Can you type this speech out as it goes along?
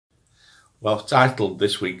Well, I've titled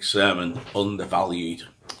this week's sermon, Undervalued.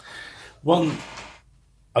 One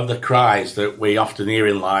of the cries that we often hear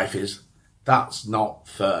in life is, that's not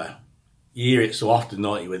fair. You hear it so often,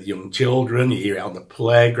 don't you, with young children. You hear it on the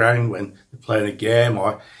playground when they're playing a game,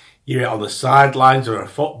 or you hear it on the sidelines or a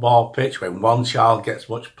football pitch when one child gets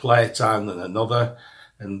much playtime than another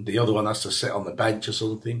and the other one has to sit on the bench or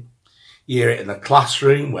something. You hear it in the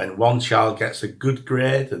classroom when one child gets a good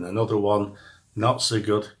grade and another one not so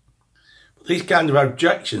good. But these kind of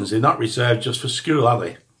objections are not reserved just for school, are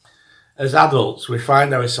they? As adults, we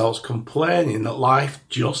find ourselves complaining that life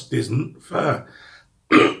just isn't fair.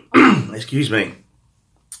 Excuse me.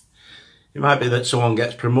 It might be that someone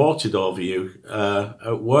gets promoted over you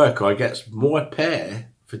at work, or gets more pay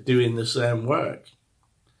for doing the same work.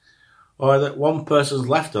 Or that one person's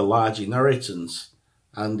left a large inheritance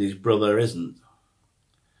and his brother isn't.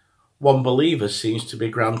 One believer seems to be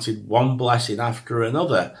granted one blessing after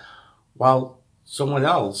another, while someone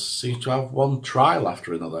else seems to have one trial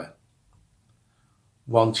after another.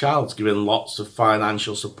 One child's given lots of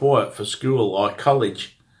financial support for school or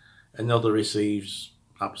college, another receives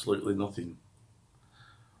absolutely nothing.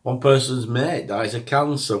 One person's mate dies of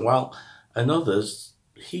cancer while another's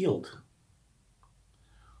healed.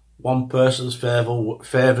 One person's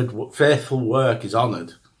faithful work is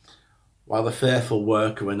honoured, while the faithful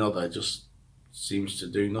work of another just seems to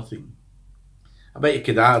do nothing. I bet you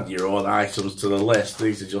could add your own items to the list.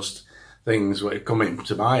 These are just things that are coming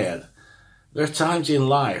to my head. There are times in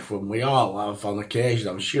life when we all have, on occasion,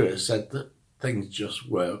 I'm sure, said that things just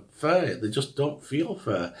weren't fair. They just don't feel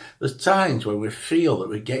fair. There's times when we feel that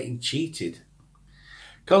we're getting cheated.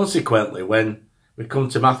 Consequently, when we come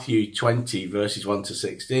to Matthew 20, verses 1 to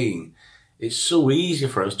 16, it's so easy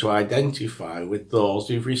for us to identify with those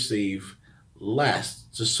who've received less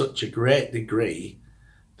to such a great degree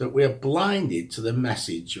that we are blinded to the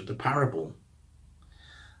message of the parable.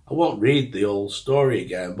 I won't read the whole story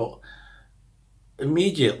again, but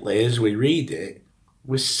immediately as we read it,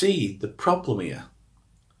 we see the problem here.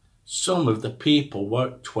 Some of the people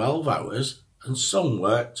worked 12 hours and some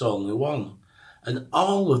worked only 1. And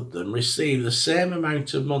all of them received the same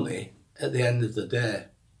amount of money at the end of the day.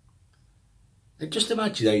 Now just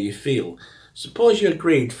imagine how you feel. Suppose you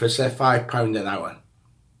agreed for, say, £5 an hour.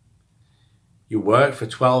 You work for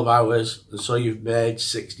 12 hours and so you've made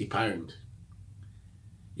 £60.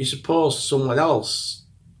 You suppose someone else,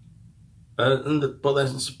 but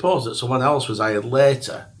then suppose that someone else was hired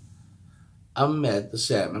later and made the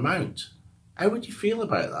same amount. How would you feel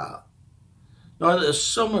about that? Now that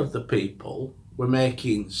some of the people were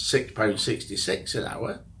making £6.66 an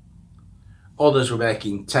hour, others were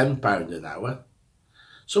making £10 an hour,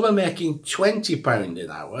 some were making £20 an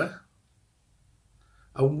hour,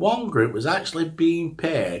 and one group was actually being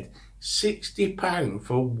paid £60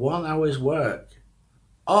 for 1 hour's work,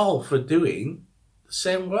 all for doing the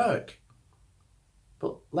same work,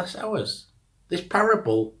 but less hours. This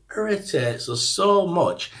parable irritates us so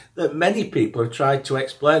much that many people have tried to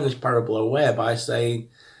explain this parable away by saying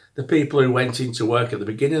the people who went into work at the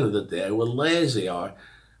beginning of the day were lazy, or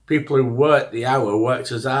people who worked the hour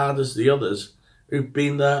worked as hard as the others who've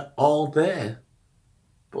been there all day.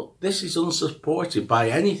 But this is unsupported by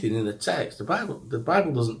anything in the text. The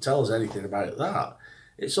Bible doesn't tell us anything about that.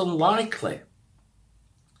 It's unlikely.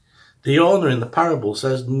 The owner in the parable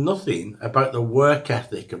says nothing about the work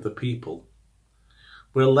ethic of the people.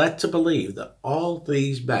 We're led to believe that all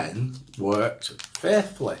these men worked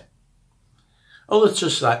faithfully. Others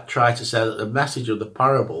just try to say that the message of the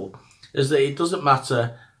parable is that it doesn't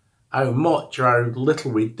matter how much or how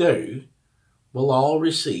little we do, we'll all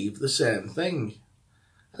receive the same thing.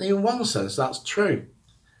 And in one sense, that's true.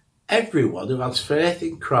 Everyone who has faith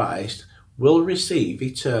in Christ will receive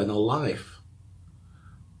eternal life.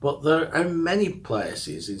 But there are many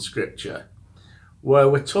places in Scripture where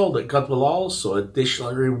we're told that God will also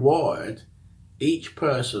additionally reward each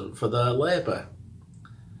person for their labour.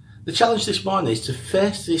 The challenge this morning is to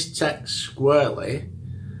face this text squarely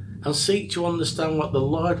and seek to understand what the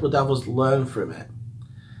Lord would have us learn from it.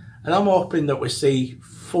 And I'm hoping that we see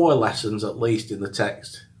 4 lessons at least in the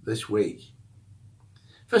text this week.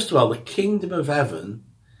 First of all, the kingdom of heaven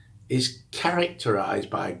is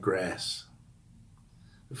characterised by grace.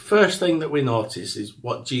 The first thing that we notice is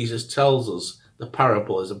what Jesus tells us the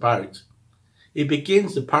parable is about. He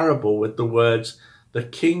begins the parable with the words, "The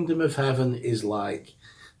kingdom of heaven is like."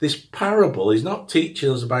 This parable is not teaching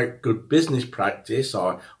us about good business practice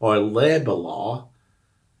or labour law.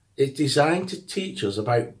 It's designed to teach us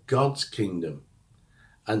about God's kingdom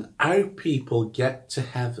and how people get to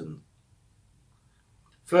heaven.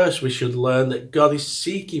 First, we should learn that God is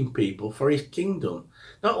seeking people for his kingdom.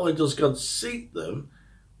 Not only does God seek them,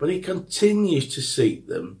 but he continues to seek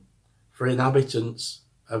them for inhabitants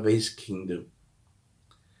of his kingdom.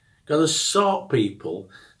 God has sought people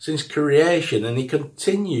since creation, and he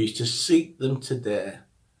continues to seek them today.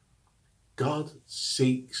 God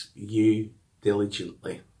seeks you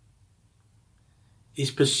diligently.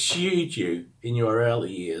 He's pursued you in your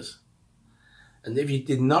early years. And if you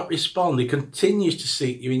did not respond, he continues to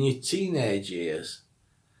seek you in your teenage years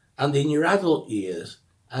and in your adult years.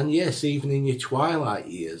 And yes, even in your twilight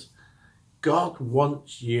years. God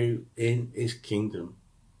wants you in his kingdom.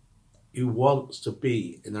 He wants to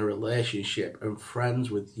be in a relationship and friends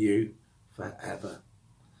with you forever.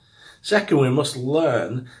 Second, we must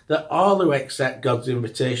learn that all who accept God's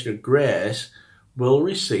invitation of grace will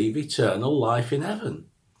receive eternal life in heaven.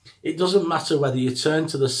 It doesn't matter whether you turn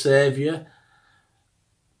to the Saviour.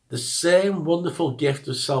 The same wonderful gift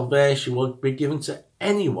of salvation will be given to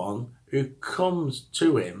anyone who comes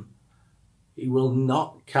to him. He will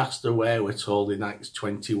not cast away, we're told in Acts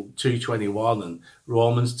 2:21 and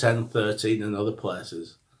Romans 10:13 and other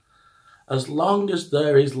places. As long as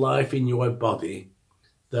there is life in your body,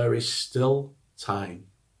 there is still time.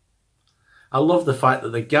 I love the fact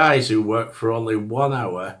that the guys who worked for only 1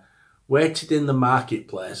 hour waited in the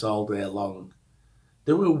marketplace all day long.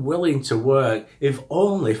 They were willing to work, if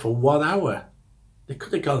only for 1 hour. They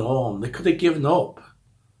could have gone home. They could have given up.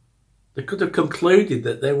 They could have concluded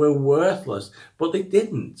that they were worthless, but they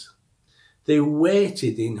didn't. They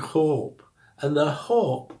waited in hope, and their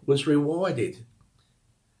hope was rewarded.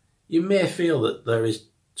 You may feel that there is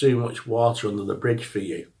too much water under the bridge for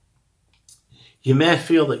you. You may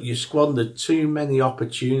feel that you squandered too many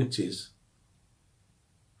opportunities.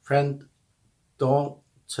 Friend, don't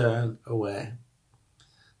turn away.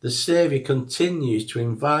 The Saviour continues to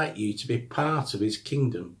invite you to be part of his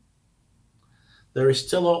kingdom. There is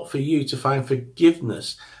still hope for you to find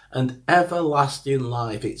forgiveness and everlasting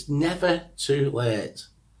life. It's never too late.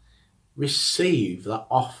 Receive that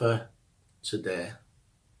offer today.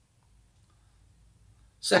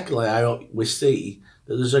 Secondly, I hope we see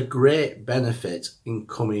that there's a great benefit in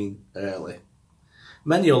coming early.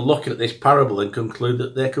 Many will look at this parable and conclude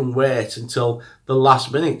that they can wait until the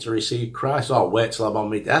last minute to receive Christ. Or wait till I'm on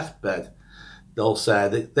my deathbed. They'll say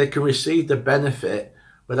that they can receive the benefit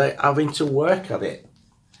without having to work at it,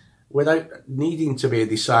 without needing to be a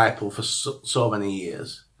disciple for so many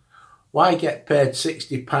years. Why get paid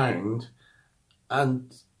 £60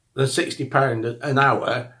 and the £60 an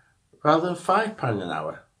hour rather than £5 an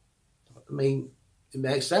hour? I mean, it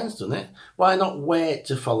makes sense, doesn't it? Why not wait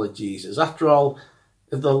to follow Jesus? After all,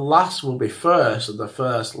 if the last will be first and the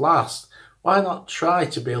first last, why not try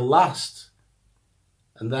to be last?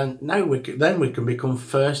 And then we can become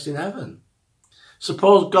first in heaven.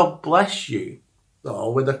 Suppose God bless you,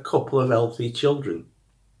 though, with a couple of healthy children.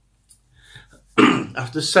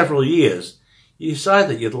 After several years, you decide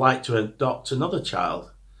that you'd like to adopt another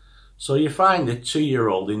child. So you find a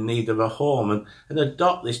 2-year-old in need of a home and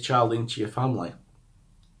adopt this child into your family.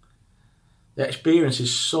 The experience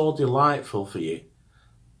is so delightful for you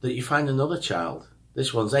that you find another child.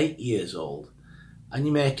 This one's 8 years old, and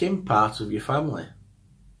you make him part of your family.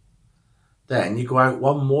 Then you go out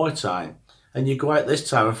one more time, and you go out this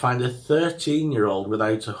time and find a 13-year-old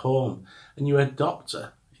without a home, and you adopt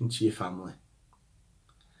her into your family.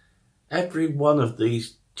 Every one of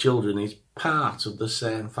these children is part of the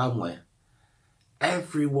same family.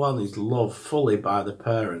 Everyone is loved fully by the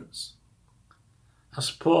parents. I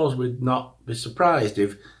suppose we'd not be surprised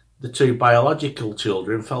if the 2 biological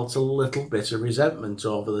children felt a little bit of resentment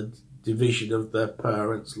over the division of their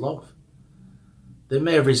parents' love. They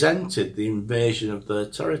may have resented the invasion of their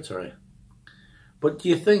territory. But do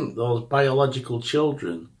you think those biological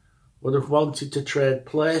children would have wanted to trade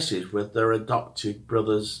places with their adopted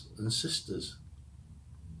brothers and sisters?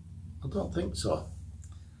 I don't think so.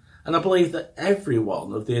 And I believe that every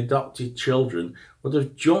one of the adopted children would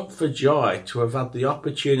have jumped for joy to have had the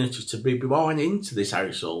opportunity to be born into this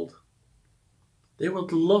household. They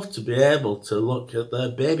would love to be able to look at their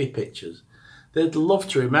baby pictures. They'd love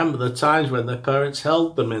to remember the times when their parents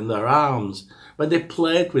held them in their arms, when they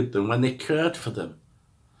played with them, when they cared for them.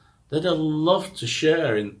 They'd have loved to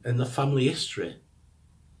share in the family history.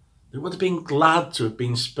 They would have been glad to have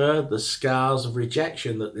been spared the scars of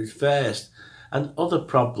rejection that they'd faced and other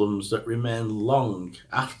problems that remain long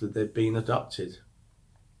after they've been adopted.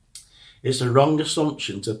 It's a wrong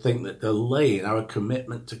assumption to think that delaying our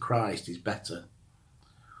commitment to Christ is better.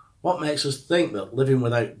 What makes us think that living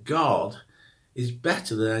without God is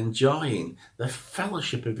better than enjoying the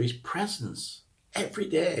fellowship of his presence every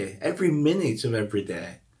day, every minute of every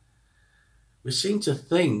day? We seem to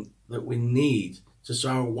think that we need to to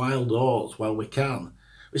sow wild oats while we can.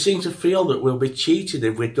 We seem to feel that we'll be cheated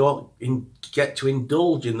if we don't get to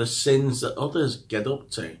indulge in the sins that others get up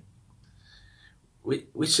to.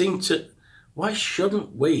 We seem to, why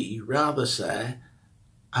shouldn't we rather say,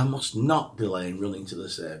 I must not delay in running to the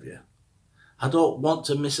Saviour. I don't want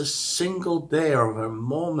to miss a single day or a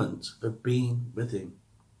moment of being with him.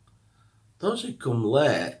 Those who come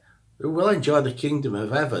late will enjoy the kingdom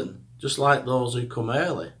of heaven, just like those who come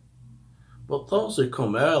early. But those who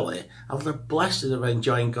come early have the blessing of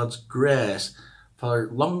enjoying God's grace for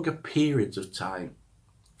longer periods of time,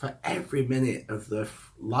 for every minute of their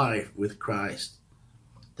life with Christ.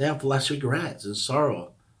 They have less regrets and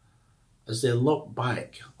sorrow as they look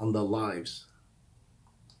back on their lives.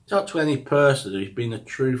 Talk to any person who's been a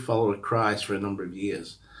true follower of Christ for a number of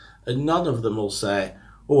years, and none of them will say,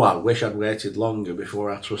 oh, I wish I'd waited longer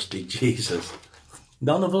before I trusted Jesus.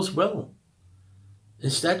 None of us will.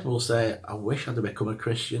 Instead, we'll say, I wish I'd have become a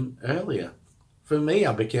Christian earlier. For me,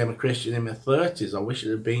 I became a Christian in my 30s. I wish it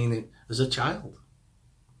had been as a child.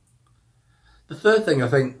 The third thing I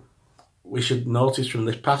think we should notice from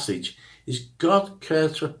this passage is God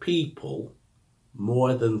cares for people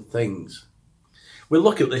more than things. We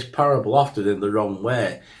look at this parable often in the wrong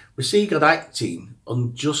way. We see God acting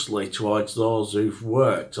unjustly towards those who've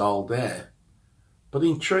worked all day. But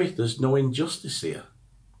in truth, there's no injustice here.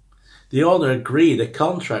 The owner agreed a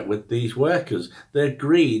contract with these workers. They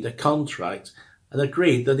agreed a contract and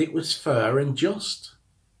agreed that it was fair and just.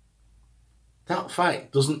 That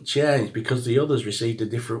fact doesn't change because the others received a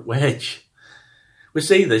different wage. We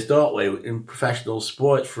see this, don't we, in professional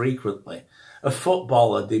sports frequently. A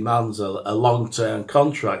footballer demands a long-term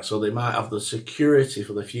contract so they might have the security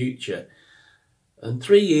for the future. And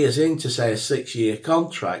 3 years into, say, a 6-year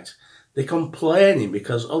contract, they're complaining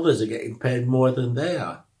because others are getting paid more than they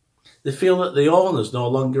are. They feel that the owners no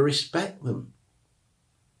longer respect them.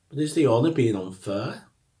 But is the owner being unfair?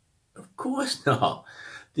 Of course not.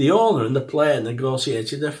 The owner and the player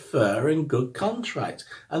negotiated a fair and good contract,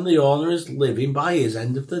 and the owner is living by his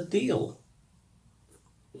end of the deal.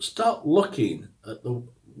 Stop looking at the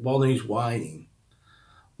one who's whining.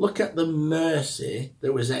 Look at the mercy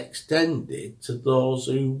that was extended to those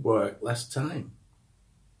who work less time.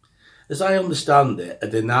 As I understand it, a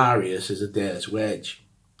denarius is a day's wage.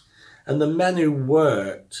 And the men who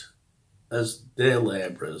worked as day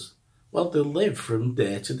labourers, well, they lived from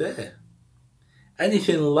day to day.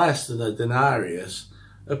 Anything less than a denarius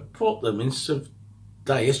had put them in some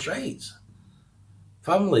dire straits.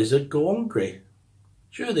 Families would go hungry.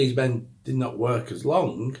 Sure, these men did not work as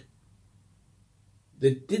long.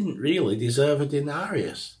 They didn't really deserve a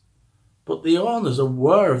denarius. But the owners are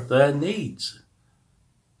aware of their needs,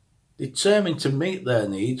 determined to meet their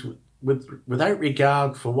needs without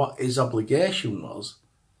regard for what his obligation was.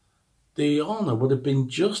 The owner would have been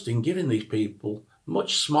just in giving these people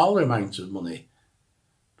much smaller amounts of money.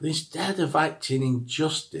 But instead of acting in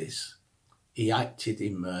justice, he acted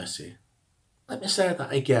in mercy. Let me say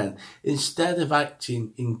that again. Instead of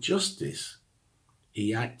acting in justice,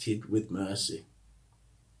 he acted with mercy.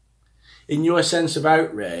 In your sense of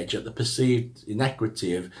outrage at the perceived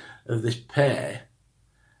inequity of this pair,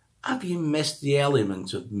 have you missed the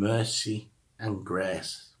element of mercy and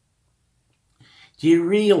grace? Do you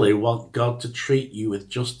really want God to treat you with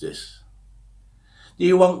justice? Do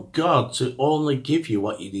you want God to only give you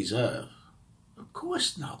what you deserve? Of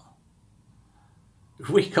course not. If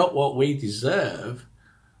we got what we deserve,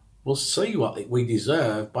 we'll see what we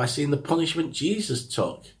deserve by seeing the punishment Jesus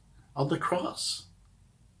took on the cross.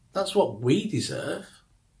 That's what we deserve.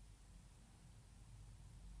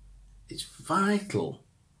 It's vital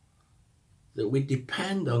that we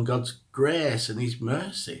depend on God's grace and his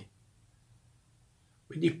mercy.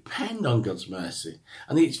 We depend on God's mercy,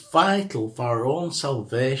 and it's vital for our own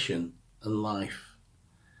salvation and life.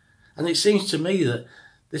 And it seems to me that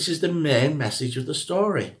this is the main message of the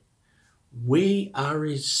story. We are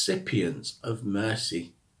recipients of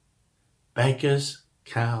mercy. Beggars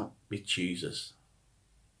can't be choosers.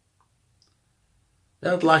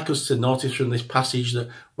 I'd like us to notice from this passage that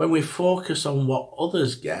when we focus on what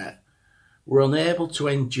others get, we're unable to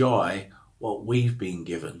enjoy what we've been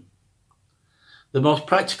given. The most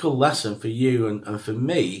practical lesson for you and for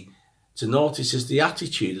me to notice is the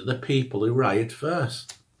attitude of the people who arrived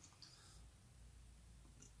first.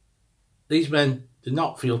 These men did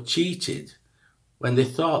not feel cheated when they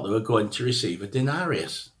thought they were going to receive a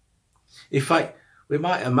denarius. In fact, we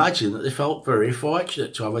might imagine that they felt very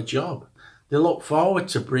fortunate to have a job. They looked forward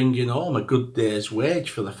to bringing home a good day's wage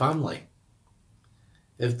for the family.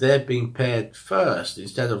 If they'd been paid first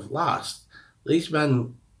instead of last, these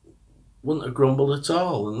men wouldn't have grumbled at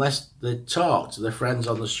all unless they'd talked to their friends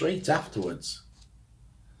on the street afterwards.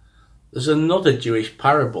 There's another Jewish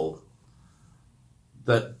parable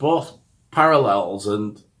that both parallels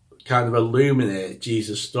and kind of illuminate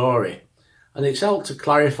Jesus' story, and it's helped to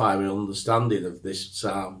clarify my understanding of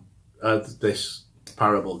this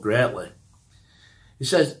parable greatly. He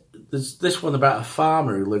says there's this one about a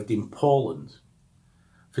farmer who lived in Poland.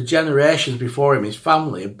 For generations before him, his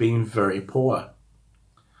family had been very poor.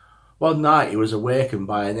 One night he was awakened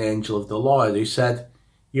by an angel of the Lord who said,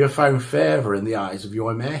 "You have found favour in the eyes of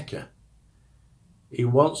your Maker. He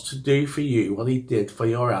wants to do for you what he did for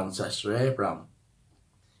your ancestor Abraham.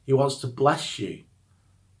 He wants to bless you.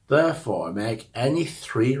 Therefore, make any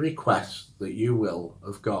 3 requests that you will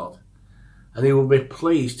of God, and he will be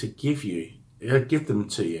pleased to give them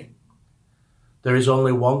to you. There is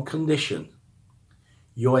only one condition.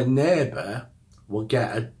 Your neighbour will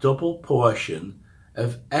get a double portion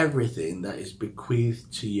of everything that is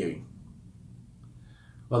bequeathed to you."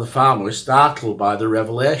 Well, the farmer was startled by the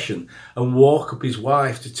revelation and woke up his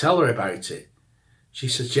wife to tell her about it. She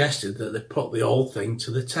suggested that they put the whole thing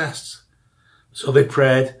to the test. So they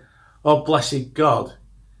prayed, "Oh, blessed God,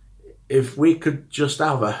 if we could just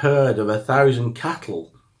have a herd of 1,000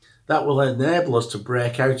 cattle, that will enable us to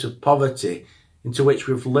break out of poverty into which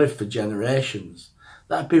we've lived for generations.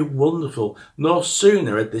 That'd be wonderful." No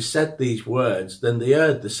sooner had they said these words than they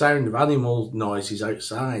heard the sound of animal noises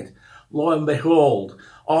outside. Lo and behold,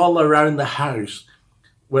 all around the house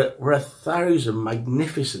were 1,000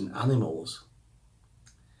 magnificent animals.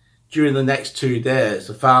 During the next 2 days,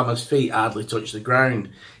 the farmer's feet hardly touched the ground.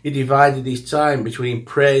 He divided his time between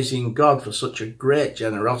praising God for such a great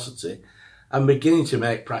generosity and beginning to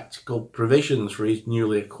make practical provisions for his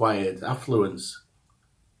newly acquired affluence.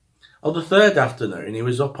 On the 3rd afternoon, he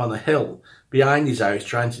was up on a hill behind his house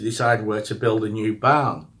trying to decide where to build a new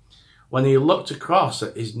barn, when he looked across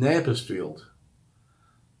at his neighbour's field.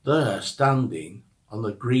 There, standing on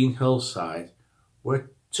the green hillside,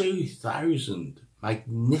 were 2,000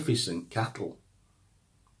 magnificent cattle.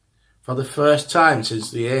 For the first time since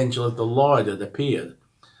the angel of the Lord had appeared,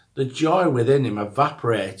 the joy within him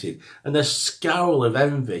evaporated and a scowl of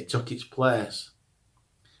envy took its place.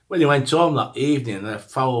 When he went home that evening in a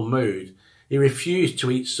foul mood, he refused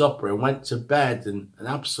to eat supper and went to bed in an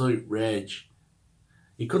absolute rage.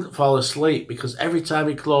 He couldn't fall asleep because every time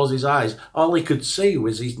he closed his eyes, all he could see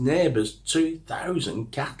was his neighbour's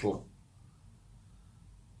 2,000 cattle.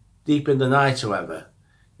 Deep in the night, however,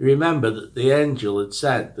 he remembered that the angel had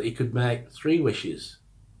said that he could make 3 wishes.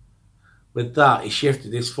 With that, he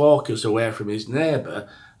shifted his focus away from his neighbour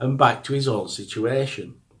and back to his own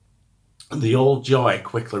situation. And the old joy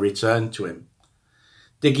quickly returned to him.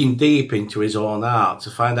 Digging deep into his own heart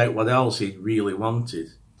to find out what else he really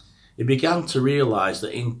wanted, he began to realise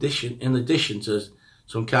that in addition to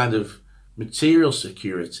some kind of material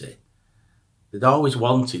security, they'd always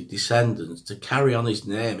wanted descendants to carry on his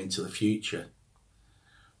name into the future.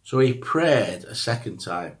 So he prayed a second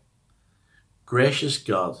time, "Gracious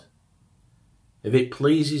God, if it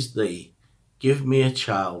pleases thee, give me a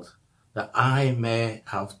child, that I may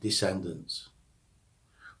have descendants."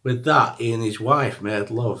 With that, he and his wife made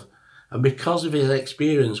love, and because of his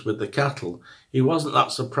experience with the cattle, he wasn't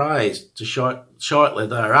that surprised to shortly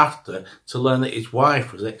thereafter to learn that his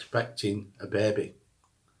wife was expecting a baby.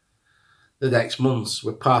 The next months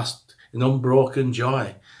were passed in unbroken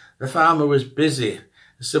joy. The farmer was busy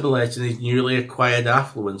assimilating his newly acquired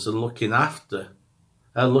affluence and looking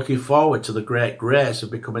forward to the great grace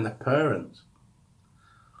of becoming a parent.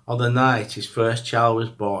 On the night his first child was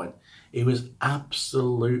born, he was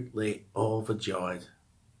absolutely overjoyed.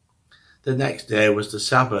 The next day was the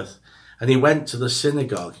Sabbath, and he went to the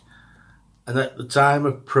synagogue, and at the time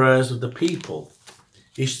of prayers of the people,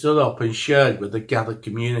 he stood up and shared with the gathered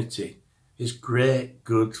community his great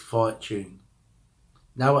good fortune.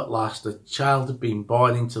 Now at last a child had been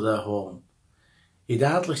born into their home. He'd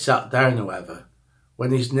hardly sat down, however,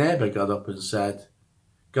 when his neighbour got up and said,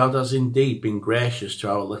 "God has indeed been gracious to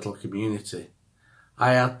our little community.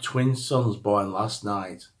 I had twin sons born last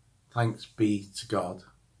night. Thanks be to God."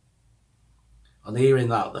 On hearing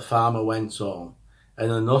that, the farmer went home in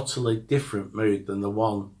an utterly different mood than the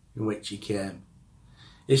one in which he came.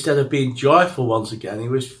 Instead of being joyful once again, he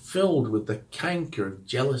was filled with the canker of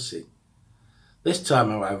jealousy. This time,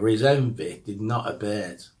 however, his envy did not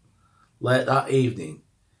abate. Late that evening,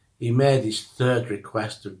 he made his 3rd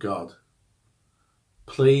request of God.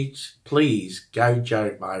 Please gouge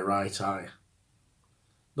out my right eye."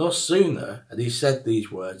 No sooner had he said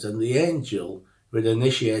these words than the angel who had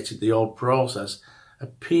initiated the old process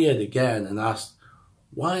appeared again and asked,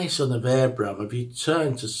 Why, son of Abraham, have you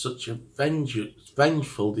turned to such a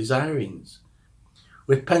vengeful desirings?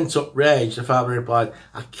 With pent-up rage, the father replied,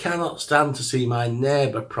 I cannot stand to see my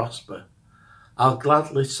neighbour prosper. I'll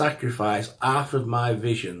gladly sacrifice half of my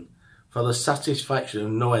vision for the satisfaction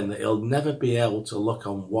of knowing that he'll never be able to look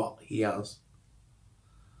on what he has.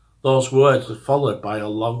 Those words were followed by a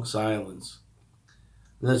long silence.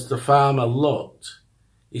 And as the farmer looked,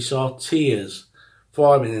 he saw tears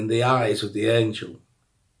forming in the eyes of the angel.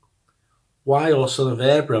 Why, O son of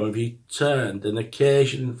Abraham, have you turned an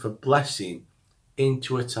occasion for blessing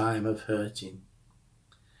into a time of hurting?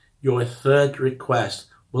 Your third request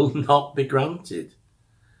will not be granted,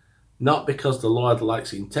 not because the Lord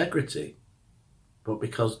lacks integrity, but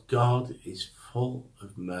because God is full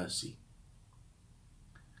of mercy.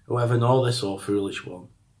 However, know this, O foolish one,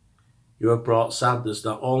 you have brought sadness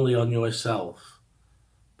not only on yourself,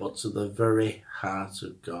 but to the very heart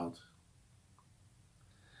of God.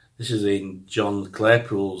 This is in John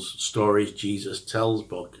Claypool's Stories Jesus Tells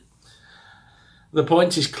book. The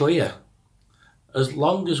point is clear. As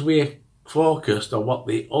long as we're focused on what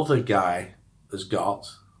the other guy has got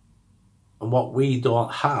and what we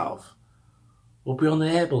don't have, we'll be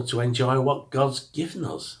unable to enjoy what God's given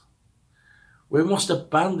us. We must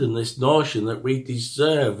abandon this notion that we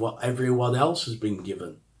deserve what everyone else has been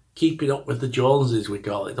given. Keeping up with the Joneses, we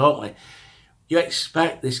call it, don't we? You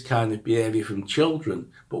expect this kind of behaviour from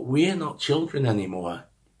children, but we're not children anymore.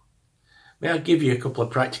 May I give you a couple of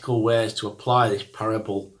practical ways to apply this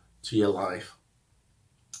parable to your life?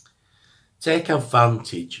 Take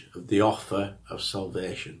advantage of the offer of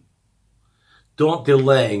salvation. Don't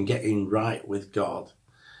delay in getting right with God.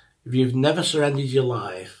 If you've never surrendered your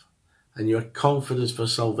life and you're confident for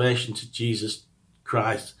salvation to Jesus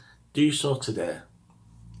Christ, do so today.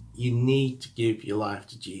 You need to give your life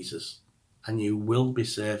to Jesus and you will be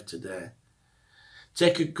saved today.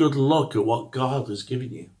 Take a good look at what God has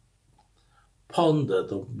given you. Ponder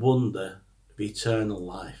the wonder of eternal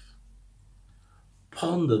life.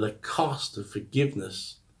 Ponder the cost of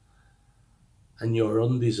forgiveness and your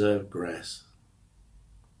undeserved grace.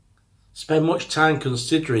 Spend much time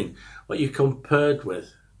considering what you're compared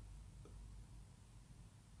with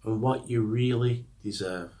and what you really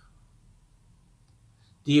deserve.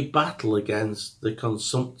 Do you battle against the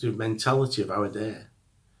consumptive mentality of our day?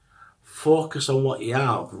 Focus on what you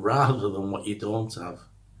have rather than what you don't have.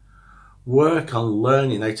 Work on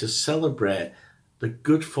learning how to celebrate the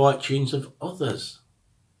good fortunes of others.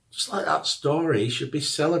 Just like that story, he should be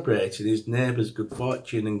celebrating his neighbour's good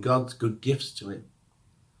fortune and God's good gifts to him.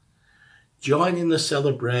 Join in the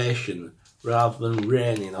celebration rather than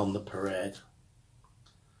raining on the parade.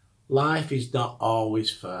 Life is not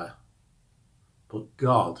always fair, but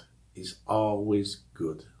God is always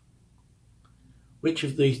good. Which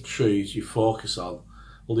of these truths you focus on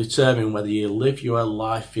will determine whether you live your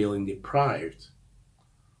life feeling deprived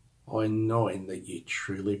or in knowing that you're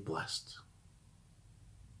truly blessed.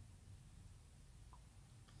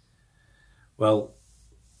 Well,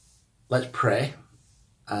 let's pray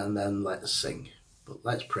and then let's sing. But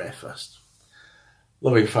let's pray first.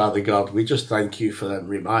 Loving Father God, we just thank you for them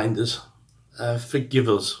reminders. Forgive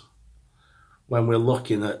us when we're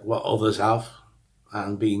looking at what others have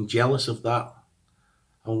and being jealous of that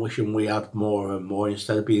and wishing we had more and more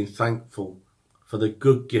instead of being thankful for the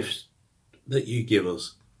good gifts that you give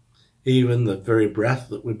us, even the very breath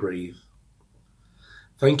that we breathe.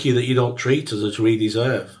 Thank you that you don't treat us as we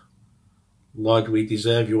deserve. Lord, we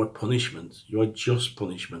deserve your punishment, your just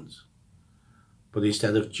punishment. But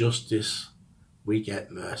instead of justice, we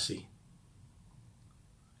get mercy.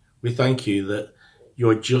 We thank you that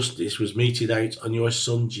your justice was meted out on your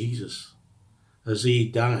Son Jesus, as he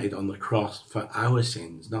died on the cross for our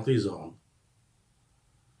sins, not his own.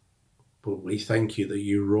 But we thank you that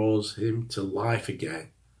you rose him to life again.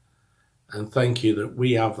 And thank you that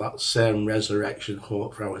we have that same resurrection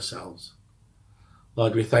hope for ourselves.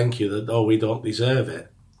 Lord, we thank you that though we don't deserve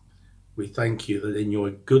it, we thank you that in your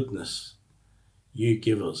goodness, you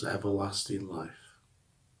give us everlasting life.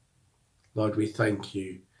 Lord, we thank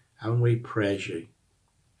you and we praise you.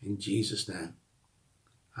 In Jesus' name,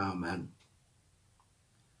 amen.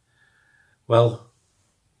 Well,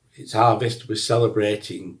 it's harvest. We're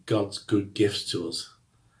celebrating God's good gifts to us.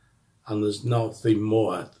 And there's nothing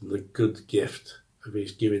more than the good gift of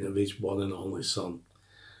his giving of his one and only Son.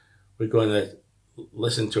 We're going to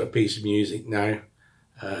listen to a piece of music now.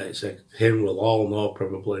 It's a hymn we'll all know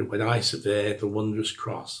probably, When I Survey the Wondrous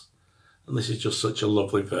Cross. And this is just such a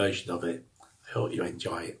lovely version of it. I hope you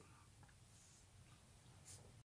enjoy it.